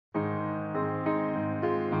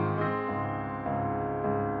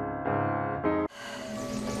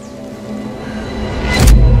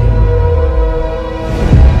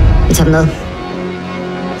tager dem med.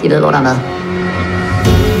 De ved, hvor der er mad.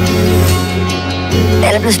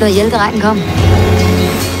 Alle blev slået ihjel, da regnen kom.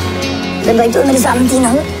 Den var ikke ud med det samme, de er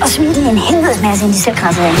nede og smidte en helvedes masse, inden de selv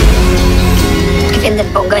krassede af. Du skal finde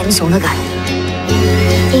den bunker inden solnedgang.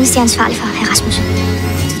 Det eneste, jeg er ansvarlig for, er Rasmus.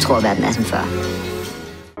 Du tror, at verden er som før.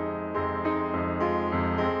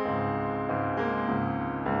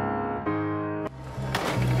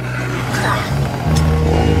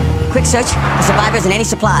 Quick search for survivors and any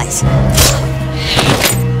supplies.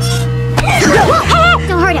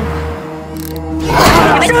 Don't hurt him.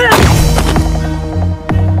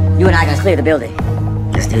 You and I gotta clear the building.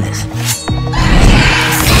 Let's do this.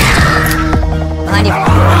 Behind you.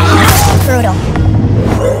 Brutal.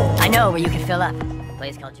 I know where you can fill up.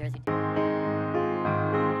 Place called Jersey.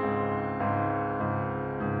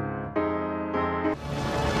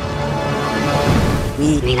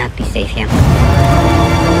 We may not be safe here.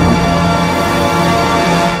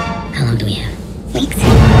 How long do we have? Weeks.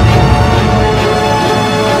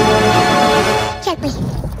 Gently.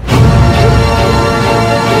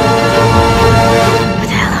 What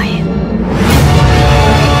the hell are you?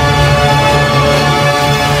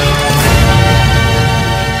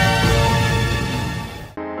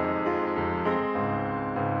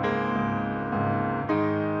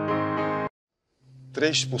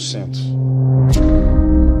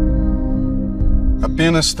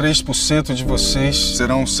 Apenas 3% de vocês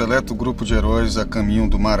serão um seleto grupo de heróis a caminho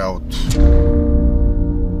do Mar Alto,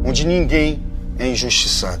 onde ninguém é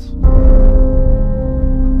injustiçado.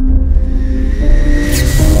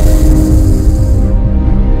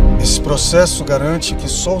 Esse processo garante que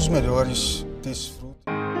só os melhores desfrutam.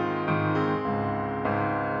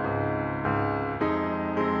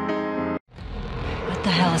 What the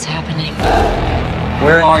hell is happening?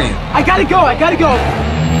 Where are you? I gotta go!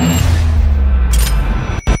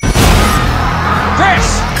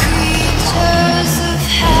 Chris!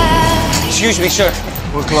 Excuse me, sir.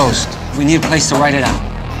 We're closed. We need a place to write it out.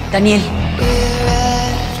 Daniel.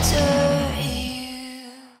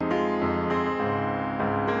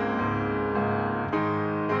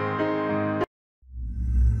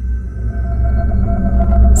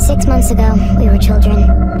 Six months ago, we were children.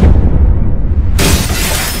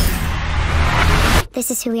 This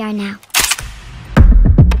is who we are now.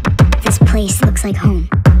 This place looks like home.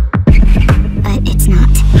 But it's not.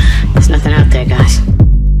 There's nothing out there, guys.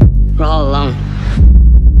 We're all alone.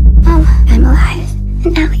 Oh, I'm alive.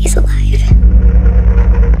 And now he's alive.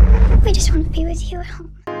 We just want to be with you at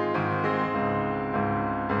home.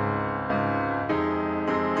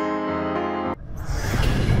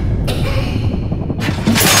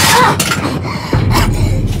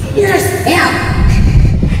 Yes! Yeah!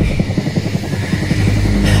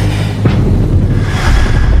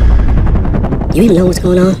 You even know what's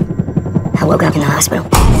going on? I woke up in the hospital.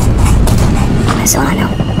 That's all I know.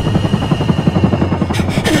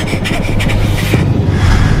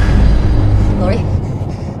 Lori?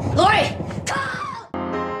 Lori!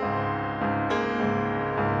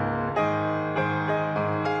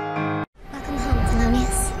 Welcome home,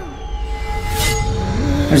 Thelonious.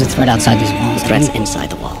 There's a threat outside these walls. Threats inside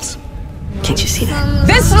the walls. Can't you see that?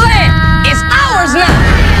 This land is ours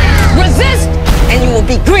now! Resist, and you will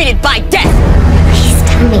be greeted by death! Please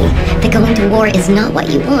tell me that going to war is not what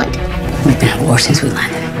you want. We've been at war since we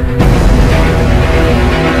landed.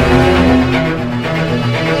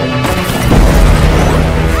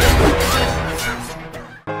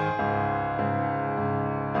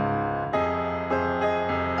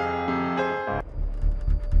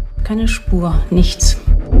 Keine Spur, nichts.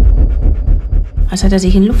 Als hätte er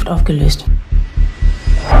sich in Luft aufgelöst.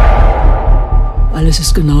 Alles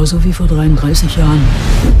ist genauso wie vor 33 Jahren.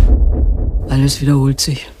 Alles wiederholt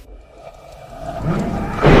sich.